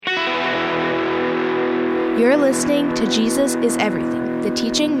You're listening to Jesus is Everything, the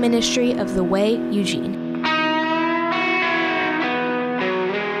teaching ministry of The Way, Eugene.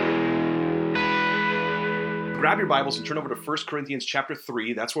 Grab your Bibles and turn over to 1 Corinthians chapter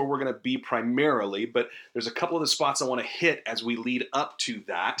 3. That's where we're going to be primarily, but there's a couple of the spots I want to hit as we lead up to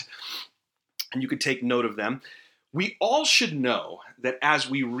that, and you could take note of them. We all should know that as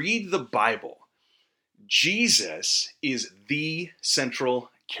we read the Bible, Jesus is the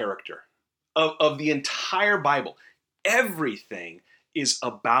central character of the entire Bible. Everything is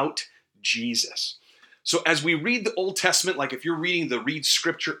about Jesus. So as we read the Old Testament, like if you're reading the Read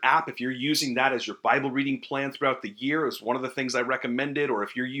Scripture app, if you're using that as your Bible reading plan throughout the year, is one of the things I recommended, or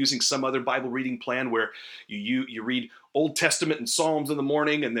if you're using some other Bible reading plan where you read Old Testament and Psalms in the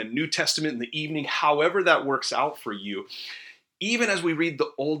morning and then New Testament in the evening, however that works out for you, even as we read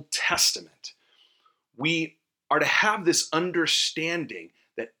the Old Testament, we are to have this understanding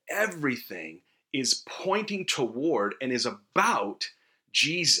that everything is pointing toward and is about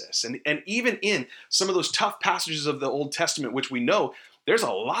Jesus. And even in some of those tough passages of the Old Testament, which we know there's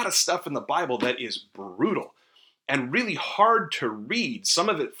a lot of stuff in the Bible that is brutal and really hard to read. Some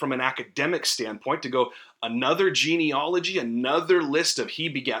of it from an academic standpoint, to go another genealogy, another list of he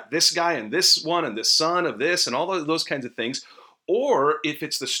begat this guy and this one and the son of this and all of those kinds of things. Or if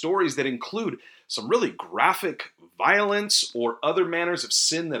it's the stories that include some really graphic violence or other manners of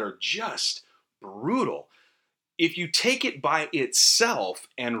sin that are just brutal. If you take it by itself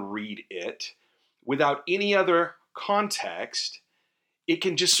and read it without any other context, it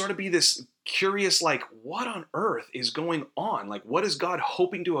can just sort of be this curious, like, what on earth is going on? Like, what is God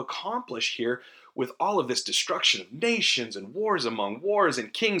hoping to accomplish here with all of this destruction of nations and wars among wars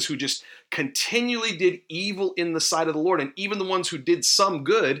and kings who just continually did evil in the sight of the Lord? And even the ones who did some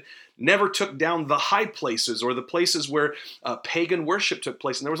good never took down the high places or the places where pagan worship took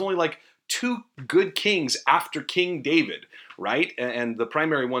place. And there was only like 2 good kings after King David, right? And the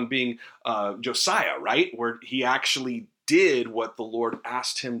primary one being Josiah, right? Where he actually did what the Lord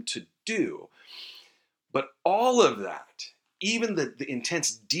asked him to do. But all of that, even the intense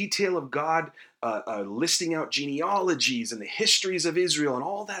detail of God listing out genealogies and the histories of Israel and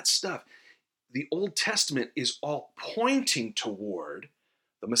all that stuff, the Old Testament is all pointing toward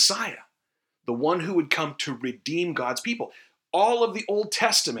the Messiah, the one who would come to redeem God's people. All of the Old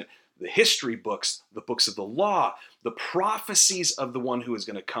Testament, the history books, the books of the law, the prophecies of the one who is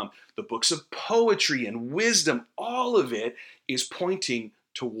going to come, the books of poetry and wisdom, all of it is pointing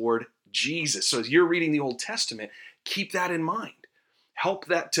toward Jesus. So as you're reading the Old Testament, keep that in mind. Help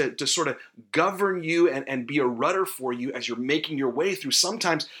that to sort of govern you and be a rudder for you as you're making your way through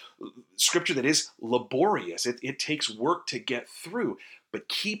sometimes scripture that is laborious. It takes work to get through, but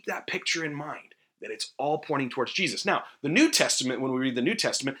keep that picture in mind, that it's all pointing towards Jesus. Now, the New Testament, when we read the New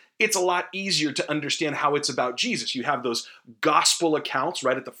Testament, it's a lot easier to understand how it's about Jesus. You have those gospel accounts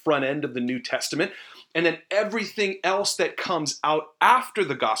right at the front end of the New Testament, and then everything else that comes out after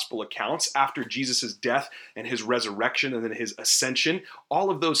the gospel accounts, after Jesus' death and his resurrection and then his ascension, all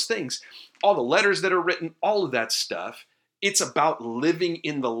of those things, all the letters that are written, all of that stuff, it's about living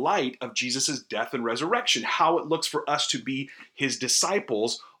in the light of Jesus' death and resurrection, how it looks for us to be his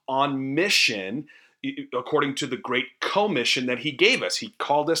disciples on mission according to the great commission that he gave us. He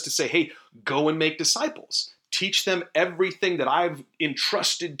called us to say, hey, go and make disciples. Teach them everything that I've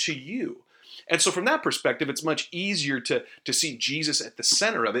entrusted to you. And so from that perspective, it's much easier to see Jesus at the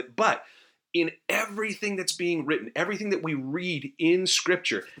center of it. But in everything that's being written, everything that we read in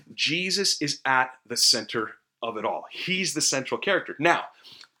Scripture, Jesus is at the center of it all. He's the central character. Now,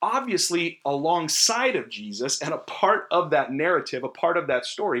 obviously, alongside of Jesus and a part of that narrative, a part of that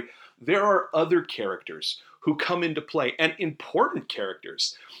story, there are other characters who come into play, and important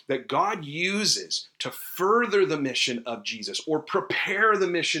characters that God uses to further the mission of Jesus or prepare the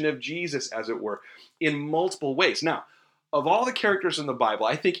mission of Jesus, as it were, in multiple ways. Now, of all the characters in the Bible,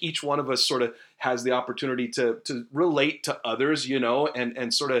 I think each one of us sort of has the opportunity to relate to others, you know,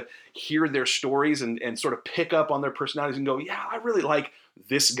 and sort of hear their stories and sort of pick up on their personalities and go, yeah, I really like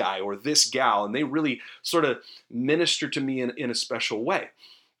this guy or this gal, and they really sort of minister to me in a special way.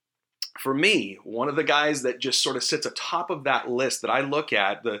 For me, one of the guys that just sort of sits atop of that list that I look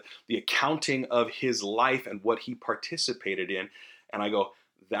at, the accounting of his life and what he participated in, and I go,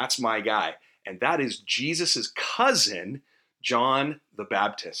 that's my guy. And that is Jesus' cousin, John the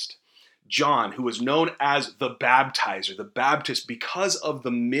Baptist. John, who was known as the Baptizer, the Baptist, because of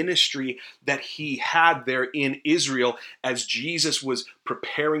the ministry that he had there in Israel as Jesus was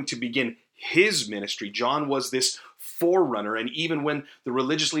preparing to begin his ministry. John was this forerunner, and even when the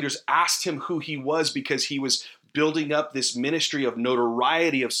religious leaders asked him who he was because he was building up this ministry of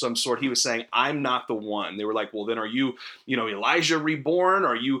notoriety of some sort, he was saying, I'm not the one. They were like, well, then are you, Elijah reborn?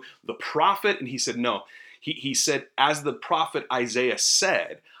 Are you the prophet? And he said, no. He said, as the prophet Isaiah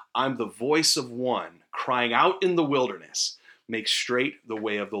said, I'm the voice of one crying out in the wilderness, make straight the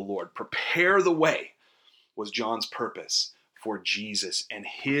way of the Lord. Prepare the way was John's purpose for Jesus and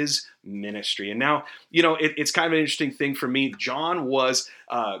his ministry. And now, it's kind of an interesting thing for me. John was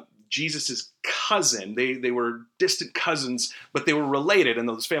Jesus's cousin. They were distant cousins, but they were related, and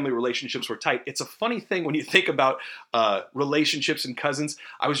those family relationships were tight. It's a funny thing when you think about relationships and cousins.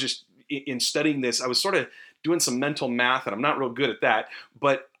 I was just, in studying this, I was sort of doing some mental math, and I'm not real good at that,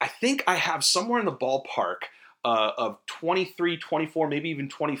 but I think I have somewhere in the ballpark of 23, 24, maybe even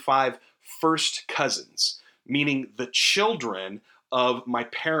 25 first cousins, meaning the children of my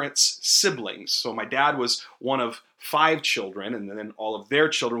parents' siblings. So my dad was one of 5 children, and then all of their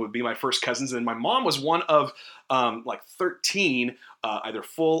children would be my first cousins. And my mom was one of 13, either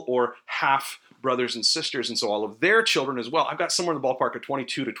full or half brothers and sisters, and so all of their children as well. I've got somewhere in the ballpark of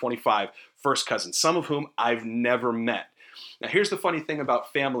 22 to 25 first cousins, some of whom I've never met. Now, here's the funny thing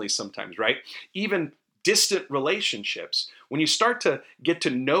about families sometimes, right? Even distant relationships, when you start to get to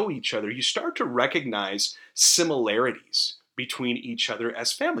know each other, you start to recognize similarities between each other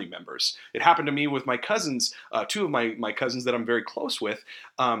as family members. It happened to me with my cousins, 2 of my cousins that I'm very close with.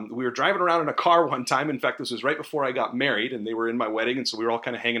 We were driving around in a car one time. In fact, this was right before I got married, and they were in my wedding, and so we were all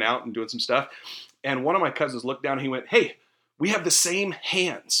kind of hanging out and doing some stuff. And one of my cousins looked down and he went, "Hey, we have the same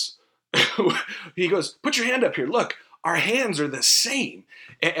hands." He goes, "Put your hand up here. Look, our hands are the same."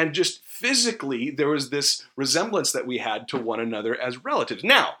 And just physically, there was this resemblance that we had to one another as relatives.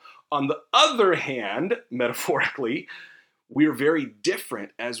 Now, on the other hand, metaphorically, we're very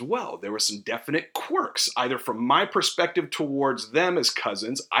different as well. There were some definite quirks, either from my perspective towards them as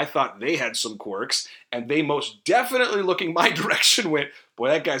cousins. I thought they had some quirks, and they most definitely, looking my direction, went, boy,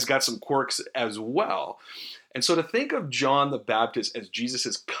 that guy's got some quirks as well. And so to think of John the Baptist as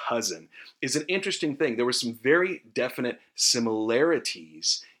Jesus' cousin is an interesting thing. There were some very definite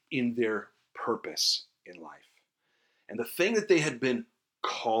similarities in their purpose in life. And the thing that they had been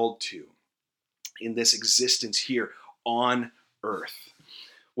called to in this existence here on earth.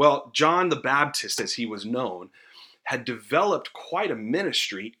 Well, John the Baptist, as he was known, had developed quite a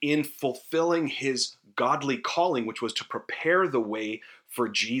ministry in fulfilling his godly calling, which was to prepare the way for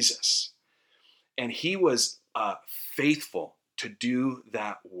Jesus. And he was faithful to do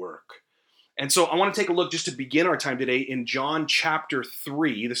that work. And so I want to take a look just to begin our time today in John chapter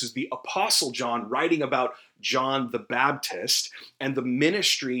 3. This is the Apostle John writing about John the Baptist and the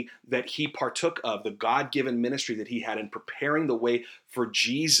ministry that he partook of, the God-given ministry that he had in preparing the way for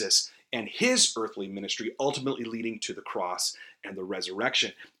Jesus and his earthly ministry, ultimately leading to the cross and the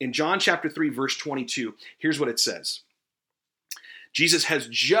resurrection. In John chapter 3, verse 22, here's what it says. Jesus has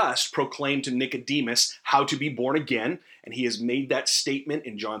just proclaimed to Nicodemus how to be born again, and he has made that statement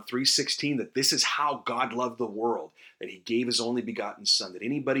in John 3:16 that this is how God loved the world, that he gave his only begotten Son, that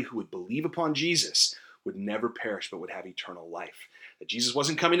anybody who would believe upon Jesus would never perish but would have eternal life. That Jesus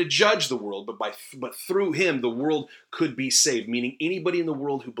wasn't coming to judge the world, but through him the world could be saved, meaning anybody in the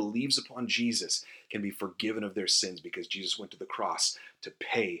world who believes upon Jesus can be forgiven of their sins because Jesus went to the cross to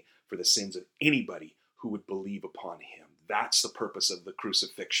pay for the sins of anybody who would believe upon him. That's the purpose of the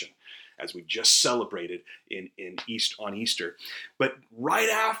crucifixion, as we just celebrated on Easter. But right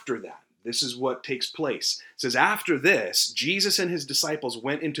after that, this is what takes place. It says, after this, Jesus and his disciples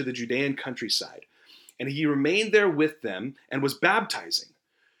went into the Judean countryside, and he remained there with them and was baptizing.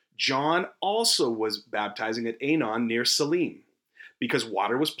 John also was baptizing at Aenon near Salim, because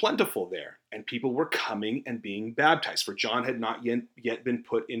water was plentiful there, and people were coming and being baptized, for John had not yet been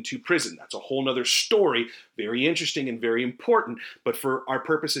put into prison. That's a whole nother story, very interesting and very important, but for our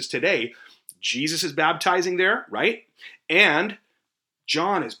purposes today, Jesus is baptizing there, right? And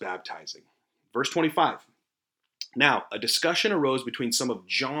John is baptizing. Verse 25. Now, a discussion arose between some of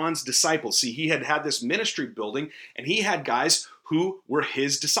John's disciples. See, he had this ministry building, and he had guys who were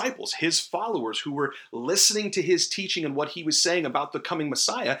his disciples, his followers, who were listening to his teaching and what he was saying about the coming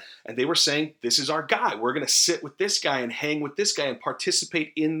Messiah. And they were saying, this is our guy. We're going to sit with this guy and hang with this guy and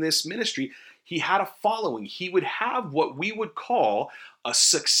participate in this ministry. He had a following. He would have what we would call a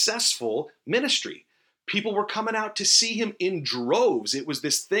successful ministry. People were coming out to see him in droves. It was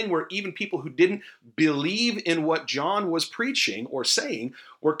this thing where even people who didn't believe in what John was preaching or saying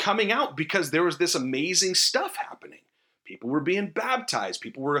were coming out because there was this amazing stuff happening. People were being baptized.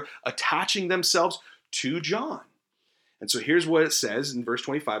 People were attaching themselves to John. And so here's what it says in verse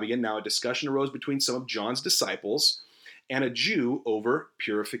 25 again. Now a discussion arose between some of John's disciples and a Jew over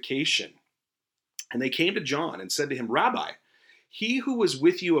purification. And they came to John and said to him, Rabbi, he who was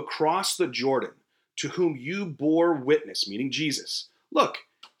with you across the Jordan, to whom you bore witness, meaning Jesus, look,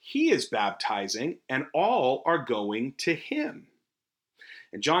 he is baptizing, and all are going to him.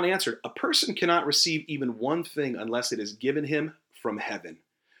 And John answered, a person cannot receive even one thing unless it is given him from heaven.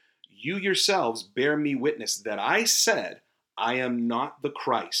 You yourselves bear me witness that I said, I am not the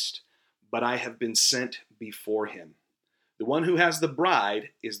Christ, but I have been sent before him. The one who has the bride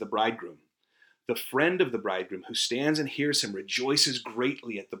is the bridegroom. The friend of the bridegroom who stands and hears him rejoices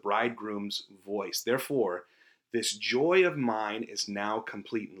greatly at the bridegroom's voice. Therefore, this joy of mine is now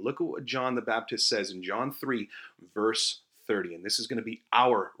complete. And look at what John the Baptist says in John 3, verse 30. And this is going to be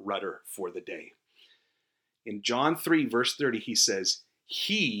our rudder for the day. In John 3, verse 30, he says,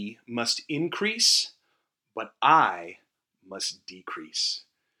 he must increase, but I must decrease.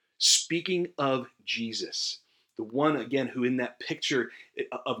 Speaking of Jesus, the one, again, who in that picture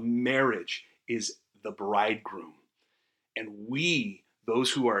of marriage is the bridegroom. And we,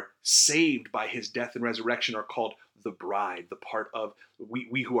 those who are saved by his death and resurrection, are called the bride. The part of,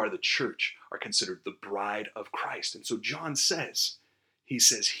 we who are the church are considered the bride of Christ. And so John says,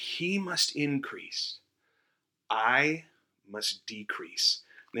 he must increase. I must decrease.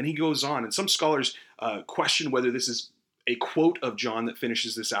 And then he goes on, and some scholars question whether this is a quote of John that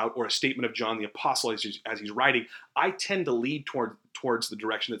finishes this out or a statement of John the Apostle as he's writing. I tend to lead towards the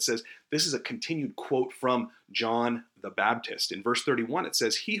direction that says this is a continued quote from John the Baptist. In verse 31, it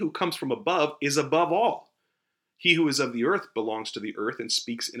says, he who comes from above is above all. He who is of the earth belongs to the earth and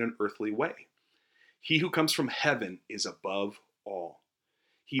speaks in an earthly way. He who comes from heaven is above all.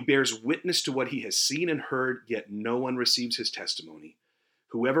 He bears witness to what he has seen and heard, yet no one receives his testimony.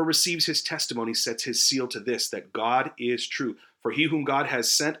 Whoever receives his testimony sets his seal to this, that God is true. For he whom God has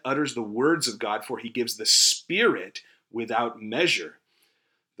sent utters the words of God, for he gives the Spirit without measure.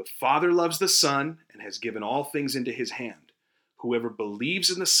 The Father loves the Son and has given all things into his hand. Whoever believes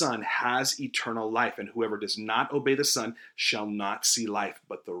in the Son has eternal life, and whoever does not obey the Son shall not see life,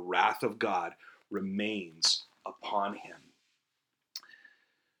 but the wrath of God remains upon him.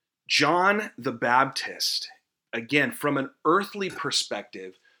 John the Baptist, again, from an earthly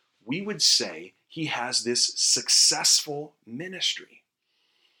perspective, we would say he has this successful ministry.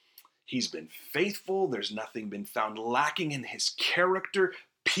 He's been faithful. There's nothing been found lacking in his character.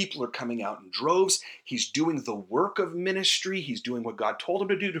 People are coming out in droves. He's doing the work of ministry. He's doing what God told him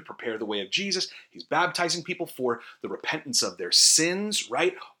to do to prepare the way of Jesus. He's baptizing people for the repentance of their sins,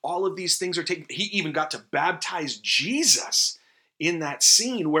 right? All of these things are taking. He even got to baptize Jesus in that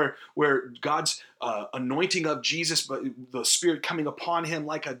scene where God's anointing of Jesus, but the Spirit coming upon him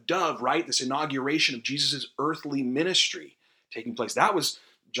like a dove, right? This inauguration of Jesus' earthly ministry taking place. That was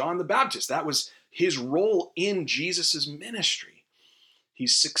John the Baptist. That was his role in Jesus' ministry.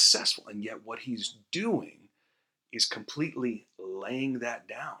 He's successful, and yet what he's doing is completely laying that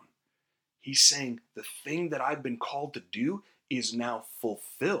down. He's saying, the thing that I've been called to do is now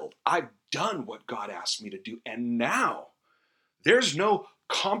fulfilled. I've done what God asked me to do, and now there's no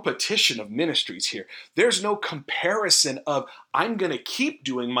competition of ministries here. There's no comparison of, I'm going to keep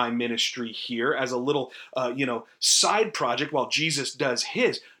doing my ministry here as a little, side project while Jesus does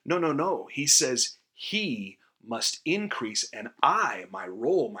his. No. He says he must increase, and I, my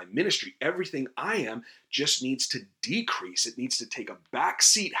role, my ministry, everything I am just needs to decrease. It needs to take a back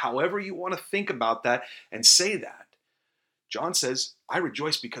seat, however you want to think about that and say that. John says, I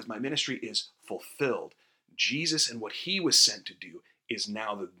rejoice because my ministry is fulfilled. Jesus and what he was sent to do is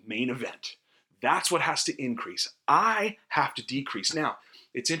now the main event. That's what has to increase. I have to decrease. Now,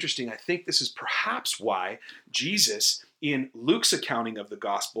 it's interesting. I think this is perhaps why Jesus, in Luke's accounting of the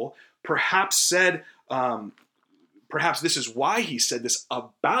gospel, perhaps this is why he said this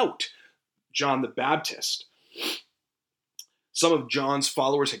about John the Baptist. Some of John's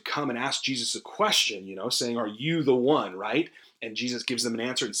followers had come and asked Jesus a question, saying, are you the one, right? And Jesus gives them an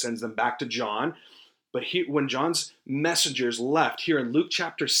answer and sends them back to John. But when John's messengers left, here in Luke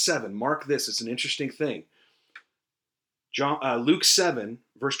chapter 7, mark this, it's an interesting thing. Luke 7,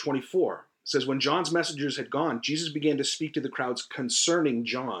 verse 24, says, when John's messengers had gone, Jesus began to speak to the crowds concerning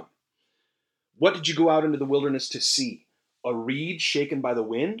John. What did you go out into the wilderness to see? A reed shaken by the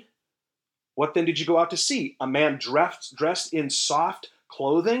wind? What then did you go out to see? A man dressed in soft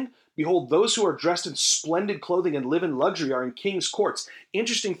clothing? Behold, those who are dressed in splendid clothing and live in luxury are in king's courts.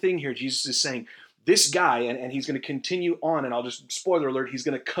 Interesting thing here, Jesus is saying, this guy, and he's going to continue on, and I'll just, spoiler alert, he's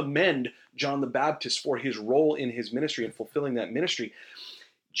going to commend John the Baptist for his role in his ministry and fulfilling that ministry.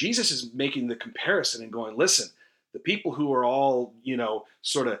 Jesus is making the comparison and going, listen, the people who are all,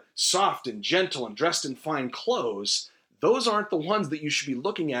 sort of soft and gentle and dressed in fine clothes, those aren't the ones that you should be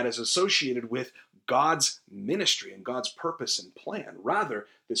looking at as associated with God's ministry and God's purpose and plan. Rather,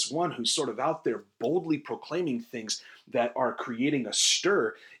 this one who's sort of out there boldly proclaiming things that are creating a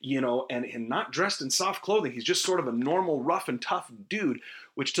stir, and not dressed in soft clothing. He's just sort of a normal, rough and tough dude,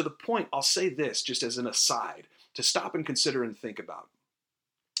 which to the point, I'll say this just as an aside, to stop and consider and think about.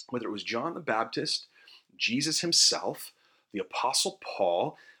 Whether it was John the Baptist, Jesus himself, the Apostle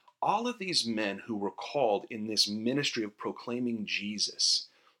Paul, all of these men who were called in this ministry of proclaiming Jesus,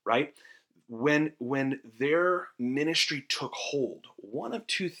 right? When their ministry took hold, one of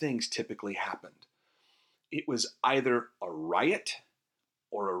two things typically happened. It was either a riot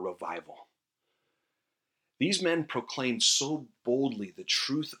or a revival. These men proclaimed so boldly the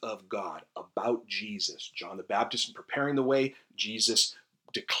truth of God about Jesus. John the Baptist preparing the way, Jesus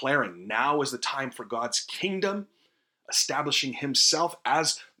declaring now is the time for God's kingdom, establishing himself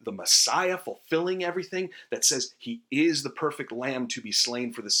as the Messiah, fulfilling everything that says he is the perfect lamb to be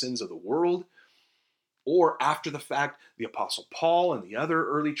slain for the sins of the world. Or after the fact, the Apostle Paul and the other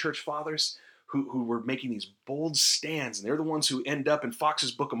early church fathers who were making these bold stands, and they're the ones who end up in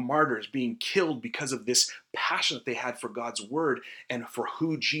Fox's Book of Martyrs being killed because of this passion that they had for God's word and for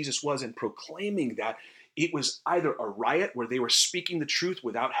who Jesus was, and proclaiming that. It was either a riot where they were speaking the truth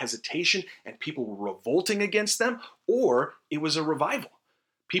without hesitation and people were revolting against them, or it was a revival.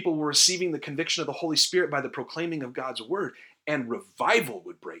 People were receiving the conviction of the Holy Spirit by the proclaiming of God's word, and revival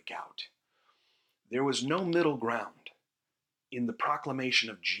would break out. There was no middle ground in the proclamation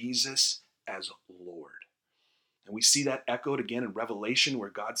of Jesus as Lord. And we see that echoed again in Revelation, where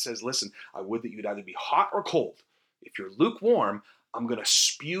God says, listen, I would that you'd either be hot or cold. If you're lukewarm, I'm going to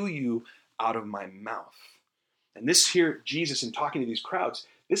spew you out of my mouth. And this here, Jesus, in talking to these crowds,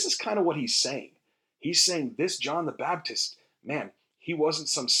 this is kind of what he's saying. He's saying this John the Baptist, man, he wasn't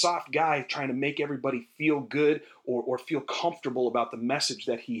some soft guy trying to make everybody feel good or feel comfortable about the message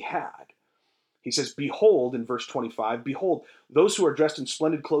that he had. He says, behold, in verse 25, behold, those who are dressed in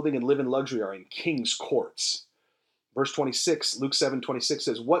splendid clothing and live in luxury are in king's courts. Verse 26, Luke 7:26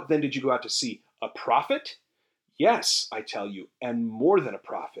 says, what then did you go out to see? A prophet? Yes, I tell you, and more than a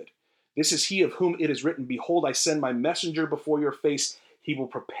prophet. This is he of whom it is written, behold, I send my messenger before your face. He will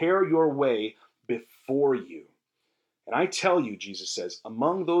prepare your way before you. And I tell you, Jesus says,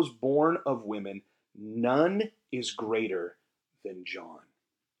 among those born of women, none is greater than John.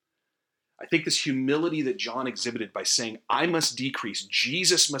 I think this humility that John exhibited by saying, I must decrease,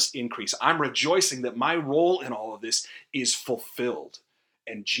 Jesus must increase. I'm rejoicing that my role in all of this is fulfilled.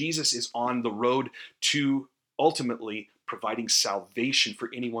 And Jesus is on the road to ultimately providing salvation for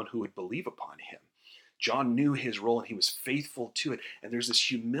anyone who would believe upon him. John knew his role and he was faithful to it. And there's this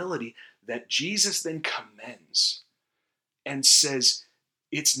humility that Jesus then commends and says,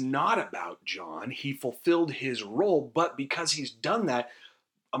 it's not about John. He fulfilled his role, but because he's done that,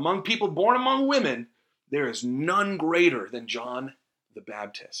 among people born among women, there is none greater than John the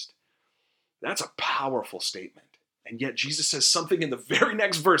Baptist. That's a powerful statement. And yet Jesus says something in the very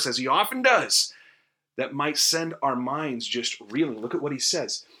next verse, as he often does, that might send our minds just reeling. Look at what he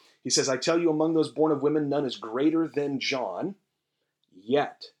says. He says, I tell you, among those born of women, none is greater than John.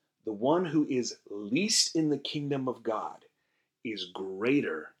 Yet the one who is least in the kingdom of God is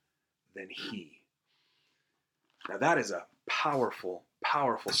greater than he. Now that is a powerful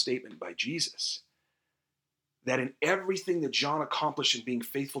statement by Jesus. That in everything that John accomplished in being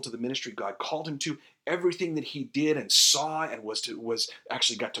faithful to the ministry God called him to, everything that he did and saw and was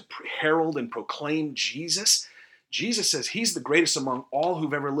actually got to herald and proclaim Jesus, Jesus says he's the greatest among all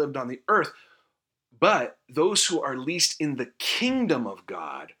who've ever lived on the earth. But those who are least in the kingdom of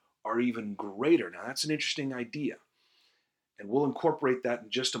God are even greater. Now that's an interesting idea. And we'll incorporate that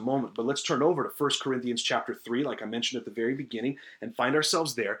in just a moment. But let's turn over to 1 Corinthians chapter 3, like I mentioned at the very beginning, and find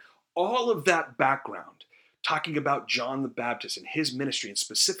ourselves there. All of that background, talking about John the Baptist and his ministry, and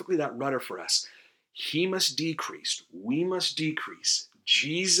specifically that rudder for us. He must decrease. We must decrease.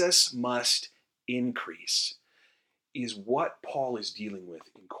 Jesus must increase, is what Paul is dealing with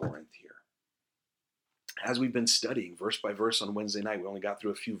in Corinth here. As we've been studying verse by verse on Wednesday night, we only got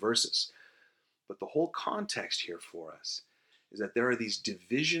through a few verses. But the whole context here for us is that there are these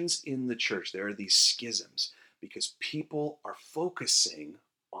divisions in the church. There are these schisms because people are focusing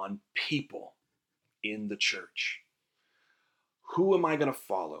on people in the church. Who am I going to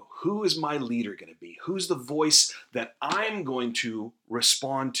follow? Who is my leader going to be? Who's the voice that I'm going to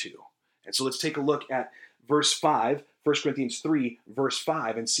respond to? And so let's take a look at verse 5, 1 Corinthians 3, verse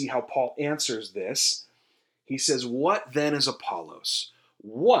 5, and see how Paul answers this. He says, what then is Apollos?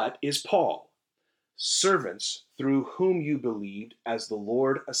 What is Paul? Servants through whom you believed, as the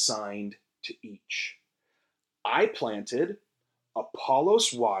Lord assigned to each. I planted,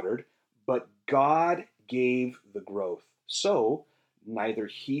 Apollos watered, but God gave the growth. So neither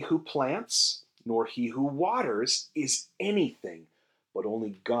he who plants nor he who waters is anything, but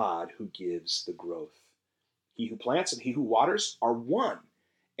only God who gives the growth. He who plants and he who waters are one,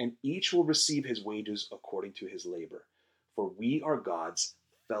 and each will receive his wages according to his labor. For we are God's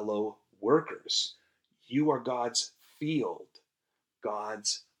fellow workers. You are God's field,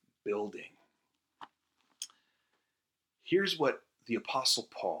 God's building. Here's what the Apostle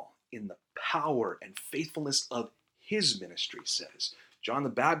Paul, in the power and faithfulness of his ministry, says. John the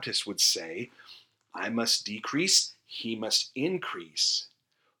Baptist would say, I must decrease, he must increase.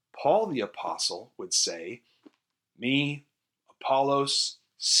 Paul the Apostle would say, me, Apollos,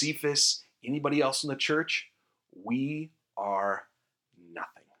 Cephas, anybody else in the church, we are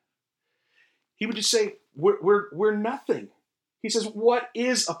nothing. He would just say, we're nothing. He says, what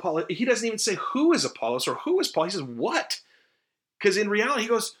is Apollos? He doesn't even say who is Apollos or who is Paul. He says, what? Because in reality, he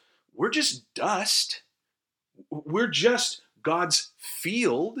goes, we're just dust. We're just God's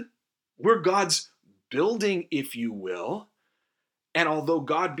field. We're God's building, if you will. And although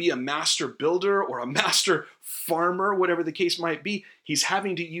God be a master builder or a master farmer, whatever the case might be, he's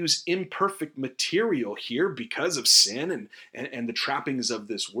having to use imperfect material here because of sin and the trappings of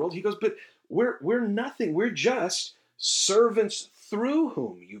this world. He goes, but we're nothing. We're just servants through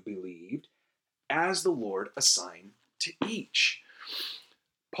whom you believed, as the Lord assigned to each.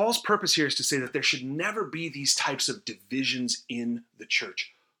 Paul's purpose here is to say that there should never be these types of divisions in the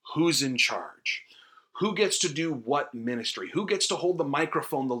church. Who's in charge? Who gets to do what ministry? Who gets to hold the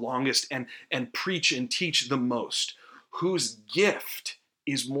microphone the longest and preach and teach the most? Whose gift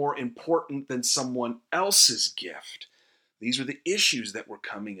is more important than someone else's gift? These are the issues that were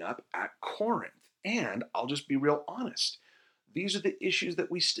coming up at Corinth. And I'll just be real honest. These are the issues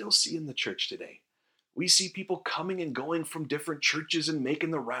that we still see in the church today. We see people coming and going from different churches and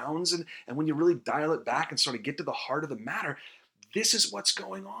making the rounds. And when you really dial it back and sort of get to the heart of the matter, this is what's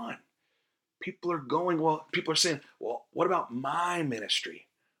going on. People are saying, well, what about my ministry?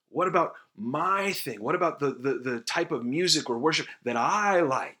 What about my thing? What about the type of music or worship that I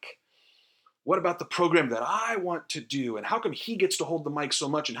like? What about the program that I want to do? And how come he gets to hold the mic so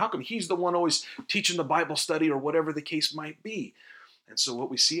much? And how come he's the one always teaching the Bible study or whatever the case might be? And so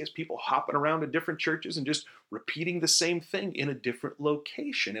what we see is people hopping around to different churches and just repeating the same thing in a different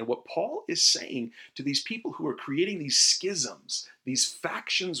location. And what Paul is saying to these people who are creating these schisms, these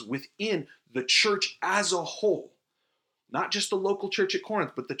factions within the church as a whole, not just the local church at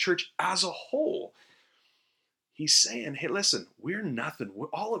Corinth, but the church as a whole, he's saying, hey, listen, we're nothing.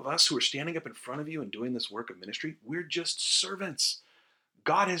 All of us who are standing up in front of you and doing this work of ministry, we're just servants.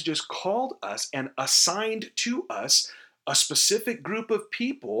 God has just called us and assigned to us a specific group of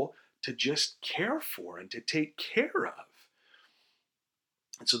people to just care for and to take care of.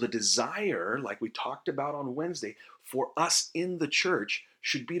 And so the desire, like we talked about on Wednesday, for us in the church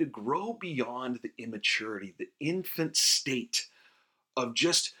should be to grow beyond the immaturity, the infant state of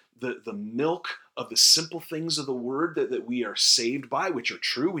just the milk of the simple things of the word that we are saved by, which are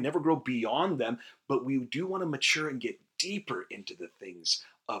true. We never grow beyond them, but we do want to mature and get deeper into the things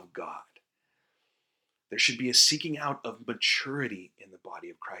of God. There should be a seeking out of maturity in the body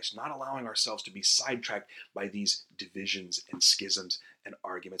of Christ, not allowing ourselves to be sidetracked by these divisions and schisms and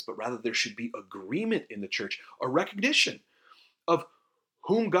arguments, but rather there should be agreement in the church, a recognition of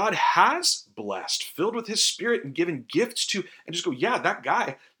whom God has blessed, filled with his spirit and given gifts to, and just go, yeah, that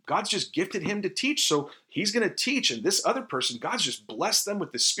guy, God's just gifted him to teach, so he's going to teach. And this other person, God's just blessed them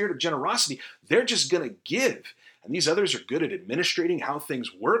with the spirit of generosity. They're just going to give. And these others are good at administrating how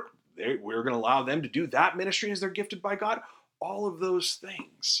things work. We're going to allow them to do that ministry as they're gifted by God. All of those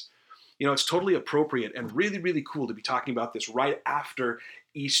things. You know, it's totally appropriate and really, really cool to be talking about this right after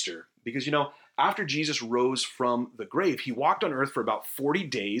Easter. Because, you know, after Jesus rose from the grave, he walked on earth for about 40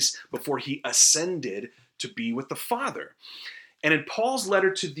 days before he ascended to be with the Father. And in Paul's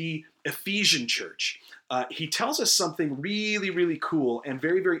letter to the Ephesian church, he tells us something really, really cool and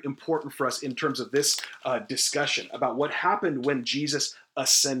very, very important for us in terms of this discussion about what happened when Jesus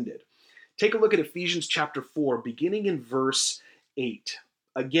ascended. Take a look at Ephesians chapter 4, beginning in verse 8.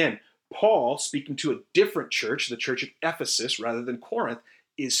 Again, Paul, speaking to a different church, the church at Ephesus rather than Corinth,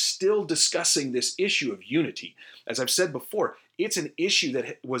 is still discussing this issue of unity. As I've said before, it's an issue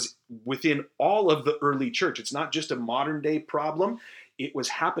that was within all of the early church. It's not just a modern day problem. It was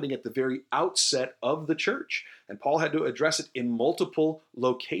happening at the very outset of the church. And Paul had to address it in multiple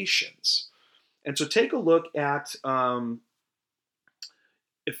locations. And so take a look at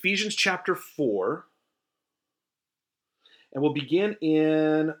Ephesians chapter 4. And we'll begin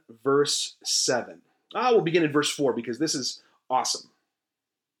in verse 7. We'll begin in verse 4 because this is awesome.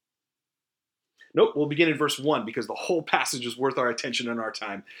 Nope, we'll begin in verse 1 because the whole passage is worth our attention and our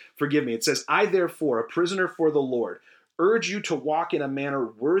time. Forgive me. It says, I therefore, a prisoner for the Lord, urge you to walk in a manner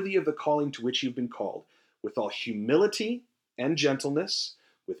worthy of the calling to which you've been called, with all humility and gentleness,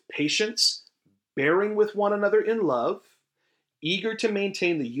 with patience, bearing with one another in love, eager to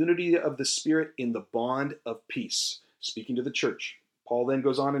maintain the unity of the Spirit in the bond of peace. Speaking to the church. Paul then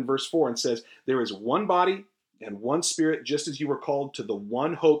goes on in verse 4 and says, there is one body and one Spirit, just as you were called to the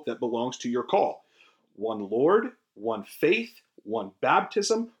one hope that belongs to your call. One Lord, one faith, one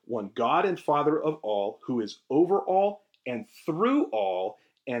baptism, one God and Father of all, who is over all and through all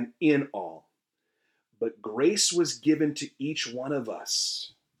and in all. But grace was given to each one of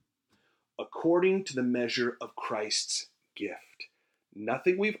us according to the measure of Christ's gift.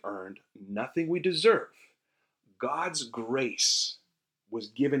 Nothing we've earned, nothing we deserve. God's grace was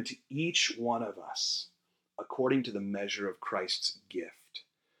given to each one of us according to the measure of Christ's gift.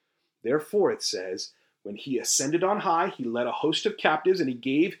 Therefore, it says, when he ascended on high, he led a host of captives and he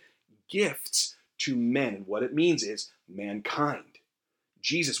gave gifts to men. And what it means is mankind.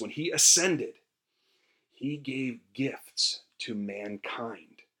 Jesus, when he ascended, he gave gifts to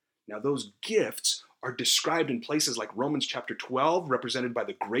mankind. Now, those gifts are described in places like Romans chapter 12, represented by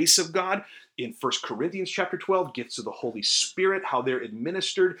the grace of God. In 1 Corinthians chapter 12, gifts of the Holy Spirit, how they're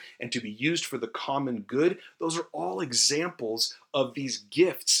administered and to be used for the common good. Those are all examples of these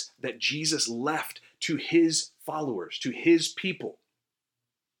gifts that Jesus left to his followers, to his people.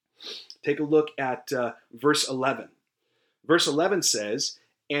 Take a look at verse 11. Verse 11 says,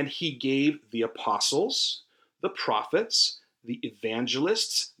 and he gave the apostles, the prophets, the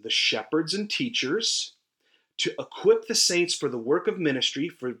evangelists, the shepherds and teachers, to equip the saints for the work of ministry,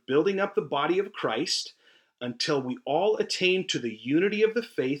 for building up the body of Christ, until we all attain to the unity of the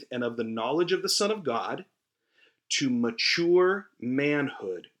faith and of the knowledge of the Son of God, to mature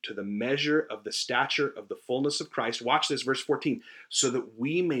manhood, to the measure of the stature of the fullness of Christ. Watch this, verse 14. So that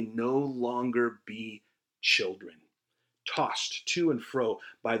we may no longer be children, tossed to and fro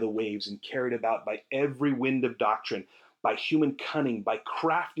by the waves and carried about by every wind of doctrine, by human cunning, by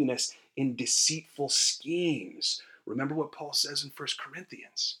craftiness in deceitful schemes. Remember what Paul says in 1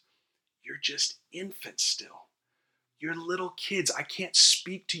 Corinthians. You're just infants still. You're little kids. I can't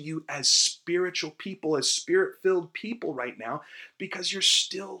speak to you as spiritual people, as spirit-filled people right now, because you're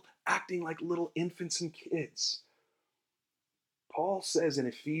still acting like little infants and kids. Paul says in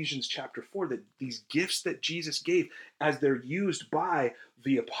Ephesians chapter 4 that these gifts that Jesus gave, as they're used by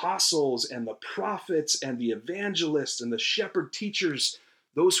the apostles and the prophets and the evangelists and the shepherd teachers,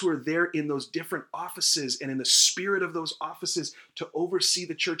 those who are there in those different offices and in the spirit of those offices to oversee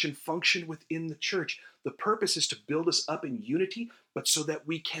the church and function within the church. The purpose is to build us up in unity, but so that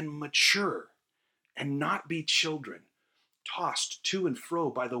we can mature and not be children, tossed to and fro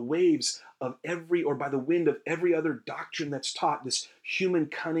by the waves of by the wind of every other doctrine that's taught, this human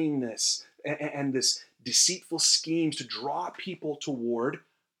cunningness and this deceitful schemes to draw people toward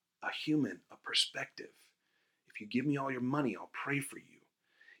a perspective. If you give me all your money, I'll pray for you.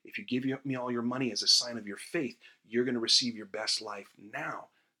 If you give me all your money as a sign of your faith, you're going to receive your best life now.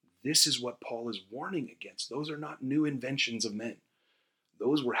 This is what Paul is warning against. Those are not new inventions of men.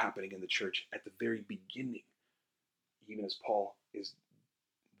 Those were happening in the church at the very beginning, even as Paul is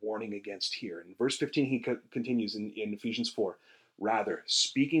warning against here. In verse 15, he continues in Ephesians 4, rather,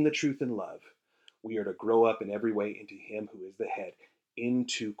 speaking the truth in love, we are to grow up in every way into him who is the head,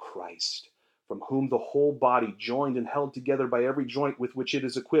 into Christ, from whom the whole body, joined and held together by every joint with which it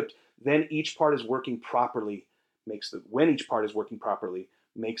is equipped, when each part is working properly, makes the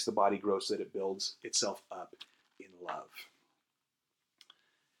body grow so that it builds itself up in love.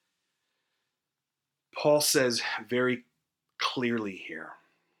 Paul says very clearly here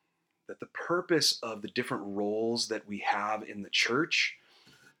that the purpose of the different roles that we have in the church,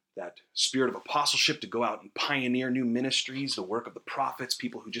 that spirit of apostleship to go out and pioneer new ministries, the work of the prophets,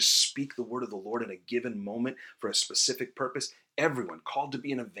 people who just speak the word of the Lord in a given moment for a specific purpose, everyone called to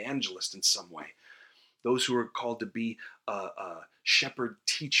be an evangelist in some way, those who are called to be shepherd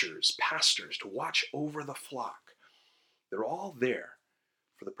teachers, pastors, to watch over the flock, they're all there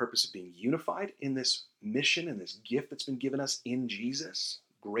for the purpose of being unified in this mission and this gift that's been given us in Jesus,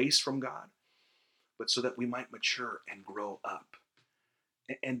 grace from God, but so that we might mature and grow up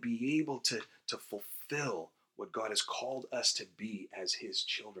and be able to fulfill what God has called us to be as his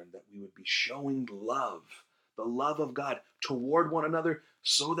children, that we would be showing love, the love of God toward one another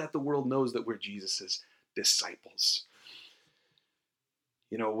so that the world knows that we're Jesus's disciples.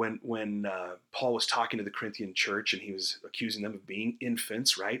 You know, when Paul was talking to the Corinthian church and he was accusing them of being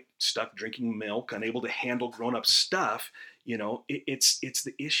infants, right? Stuck drinking milk, unable to handle grown-up stuff, you know, it's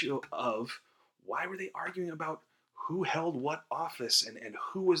the issue of Why were they arguing about who held what office and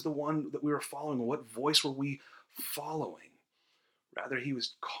who was the one that we were following? What voice were we following? Rather, he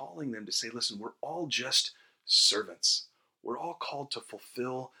was calling them to say, listen, we're all just servants. We're all called to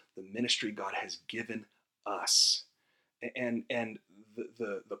fulfill the ministry God has given us. And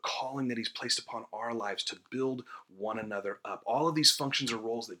the calling that he's placed upon our lives to build one another up. All of these functions or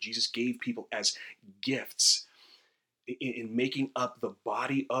roles that Jesus gave people as gifts in making up the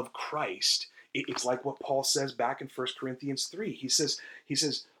body of Christ. It's like what Paul says back in 1 Corinthians 3. He says,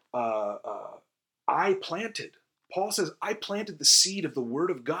 I planted. Paul says, I planted the seed of the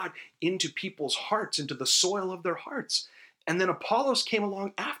word of God into people's hearts, into the soil of their hearts. And then Apollos came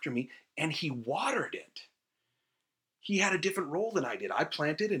along after me and he watered it. He had a different role than I did. I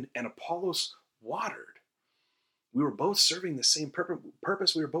planted and Apollos watered. We were both serving the same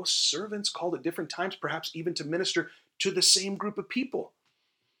purpose. We were both servants called at different times, perhaps even to minister to the same group of people.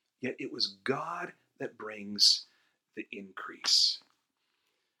 Yet it was God that brings the increase.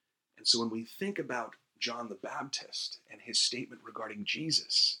 And so when we think about John the Baptist and his statement regarding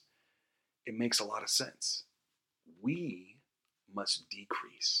Jesus, it makes a lot of sense. We must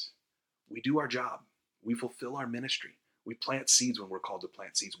decrease. We do our job. We fulfill our ministry. We plant seeds when we're called to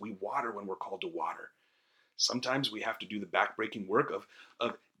plant seeds. We water when we're called to water. Sometimes we have to do the backbreaking work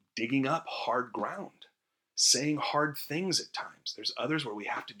of digging up hard ground, saying hard things at times. There's others where we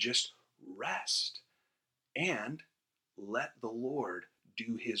have to just rest and let the Lord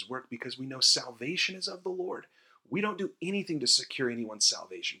do his work, because we know salvation is of the Lord. We don't do anything to secure anyone's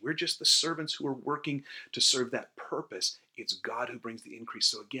salvation. We're just the servants who are working to serve that purpose. It's God who brings the increase.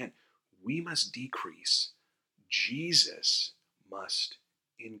 So again, we must decrease. Jesus must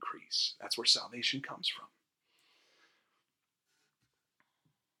increase. That's where salvation comes from.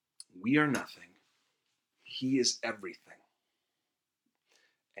 We are nothing. He is everything.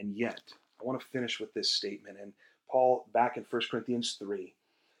 And yet, I want to finish with this statement. And Paul, back in 1 Corinthians 3,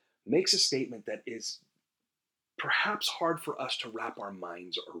 makes a statement that is perhaps hard for us to wrap our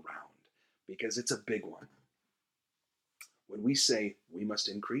minds around, because it's a big one. When we say we must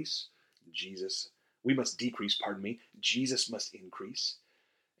increase, we must decrease, Jesus must increase.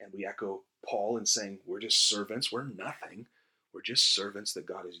 And we echo Paul in saying we're just servants, we're nothing. We're just servants that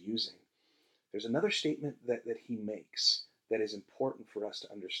God is using. There's another statement that he makes that is important for us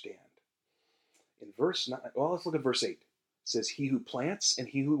to understand. In verse 9, let's look at verse 8. It says, he who plants and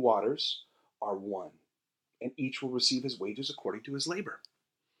he who waters are one, and each will receive his wages according to his labor.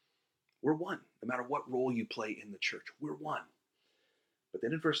 We're one, no matter what role you play in the church. We're one. But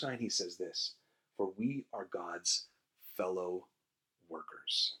then in verse 9 he says this, for we are God's fellow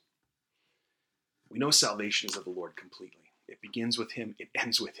workers. We know salvation is of the Lord completely. It begins with him, it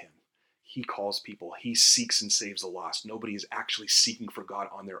ends with him. He calls people, he seeks and saves the lost. Nobody is actually seeking for God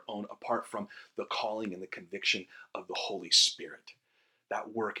on their own apart from the calling and the conviction of the Holy Spirit.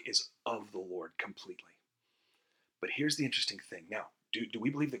 That work is of the Lord completely. But here's the interesting thing. Now, do we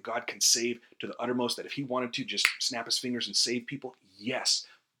believe that God can save to the uttermost, that if he wanted to just snap his fingers and save people? Yes,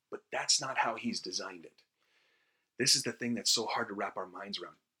 but that's not how he's designed it. This is the thing that's so hard to wrap our minds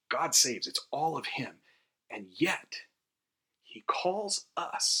around. God saves, it's all of him. And yet, he calls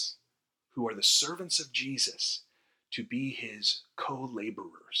us, who are the servants of Jesus, to be his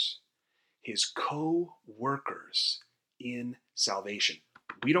co-laborers, his co-workers in salvation.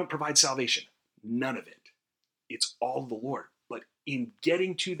 We don't provide salvation, none of it. It's all the Lord. But in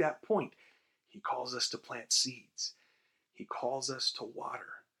getting to that point, he calls us to plant seeds. He calls us to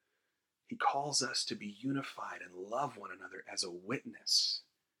water. He calls us to be unified and love one another as a witness.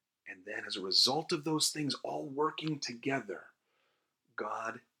 And then as a result of those things all working together,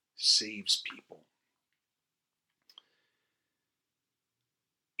 God saves people.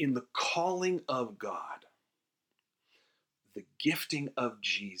 In the calling of God, the gifting of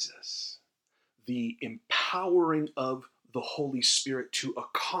Jesus, the empowering of the Holy Spirit to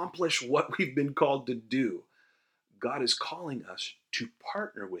accomplish what we've been called to do, God is calling us to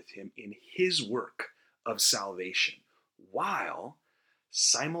partner with him in his work of salvation while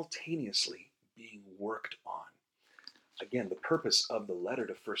simultaneously being worked on. Again, the purpose of the letter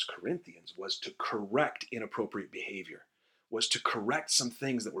to 1 Corinthians was to correct inappropriate behavior, was to correct some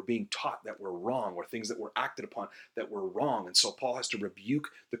things that were being taught that were wrong, or things that were acted upon that were wrong. And so Paul has to rebuke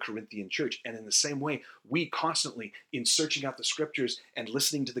the Corinthian church. And in the same way, we constantly, in searching out the scriptures and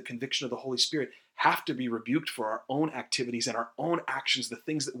listening to the conviction of the Holy Spirit, have to be rebuked for our own activities and our own actions, the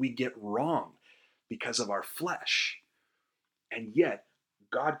things that we get wrong because of our flesh. And yet,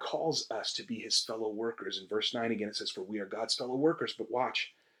 God calls us to be his fellow workers. In verse 9 again, it says, for we are God's fellow workers. But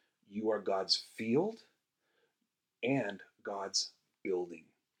watch, you are God's field and God's building.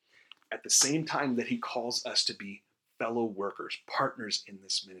 at the same time that he calls us to be fellow workers, partners in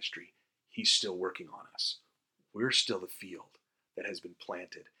this ministry, he's still working on us. We're still the field that has been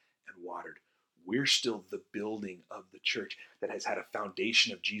planted and watered. We're still the building of the church that has had a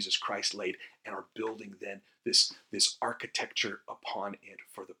foundation of Jesus Christ laid, and are building then this architecture upon it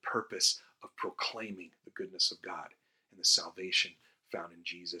for the purpose of proclaiming the goodness of God and the salvation found in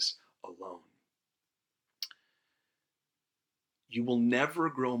Jesus alone. You will never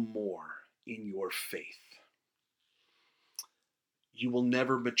grow more in your faith. You will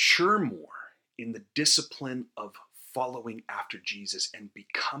never mature more in the discipline of following after Jesus and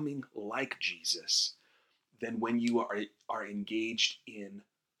becoming like Jesus than when you are engaged in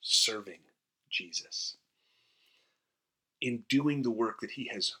serving Jesus, in doing the work that he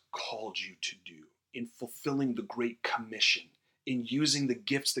has called you to do, in fulfilling the Great Commission, in using the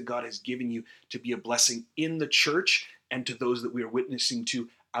gifts that God has given you to be a blessing in the church and to those that we are witnessing to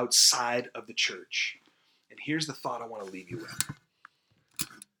outside of the church. And here's the thought I want to leave you with.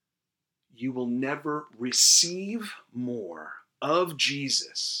 You will never receive more of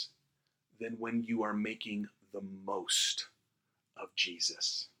Jesus than when you are making the most of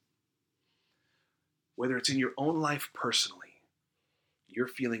Jesus. Whether it's in your own life personally, you're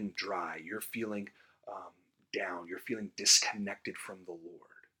feeling dry, you're feeling down, you're feeling disconnected from the Lord.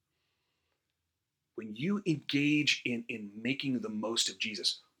 When you engage in making the most of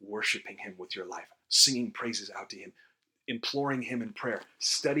Jesus, worshiping him with your life, singing praises out to him, imploring him in prayer,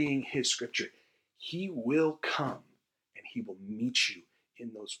 studying his scripture, he will come and he will meet you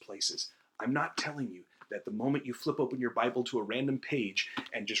in those places. I'm not telling you that the moment you flip open your Bible to a random page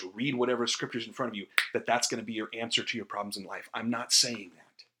and just read whatever scripture's in front of you, that's going to be your answer to your problems in life. I'm not saying that.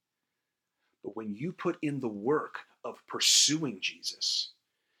 But when you put in the work of pursuing Jesus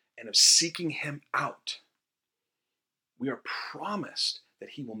and of seeking him out, we are promised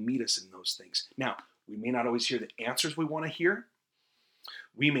that he will meet us in those things. Now, we may not always hear the answers we want to hear.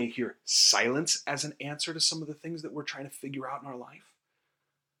 We may hear silence as an answer to some of the things that we're trying to figure out in our life.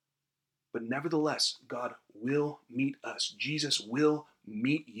 But nevertheless, God will meet us. Jesus will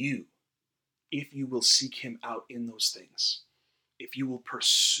meet you if you will seek him out in those things. If you will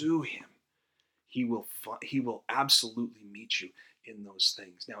pursue him, he will absolutely meet you in those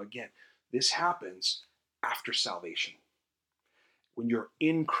things. Now again, this happens after salvation. When you're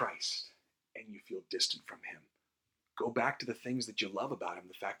in Christ and you feel distant from him, go back to the things that you love about him,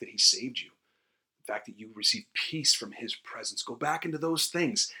 the fact that he saved you, the fact that you receive peace from his presence. Go back into those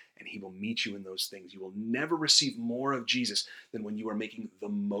things and he will meet you in those things. You will never receive more of Jesus than when you are making the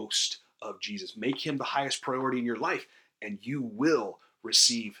most of Jesus. Make him the highest priority in your life and you will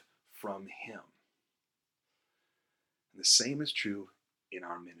receive from him. And the same is true in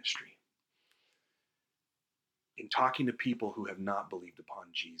our ministry. In talking to people who have not believed upon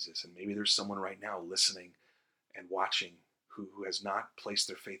Jesus, and maybe there's someone right now listening and watching who has not placed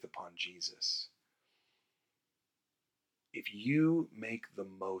their faith upon Jesus. If you make the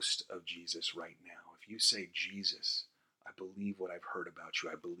most of Jesus right now, if you say, Jesus, I believe what I've heard about you,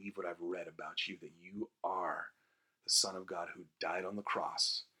 I believe what I've read about you, that you are the Son of God who died on the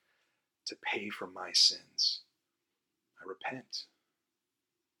cross to pay for my sins, I repent.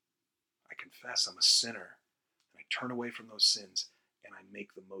 I confess I'm a sinner, and I turn away from those sins, and I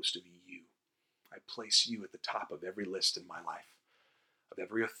make the most of you. I place you at the top of every list in my life, of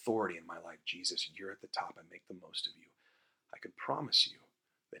every authority in my life. Jesus, you're at the top. I make the most of you. I can promise you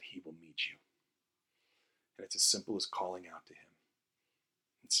that he will meet you. And it's as simple as calling out to him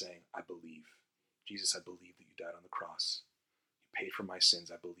and saying, I believe. Jesus, I believe that you died on the cross. You paid for my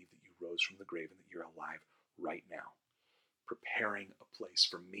sins. I believe that you rose from the grave and that you're alive right now, preparing a place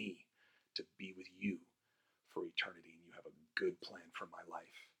for me to be with you for eternity. And you have a good plan for my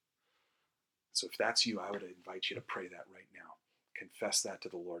life. So if that's you, I would invite you to pray that right now. Confess that to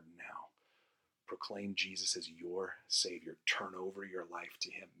the Lord now. Proclaim Jesus as your Savior. Turn over your life to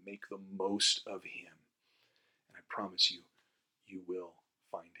him. Make the most of him. And I promise you, you will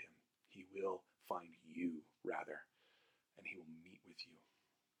find him. He will find you, rather. And he will meet with you.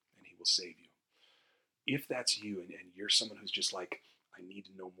 And he will save you. If that's you, and you're someone who's just like, I need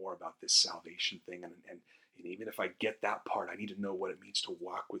to know more about this salvation thing, and even if I get that part, I need to know what it means to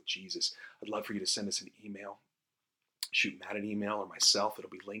walk with Jesus. I'd love for you to send us an email. Shoot Matt an email or myself.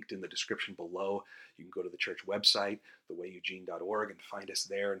 It'll be linked in the description below. You can go to the church website, thewayeugene.org, and find us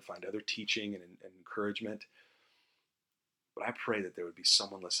there and find other teaching and encouragement. But I pray that there would be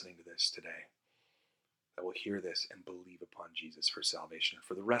someone listening to this today that will hear this and believe upon Jesus for salvation. And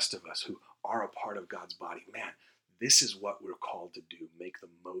for the rest of us who are a part of God's body, man, this is what we're called to do. Make the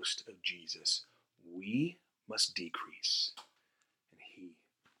most of Jesus. We must decrease and he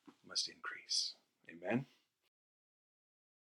must increase. Amen.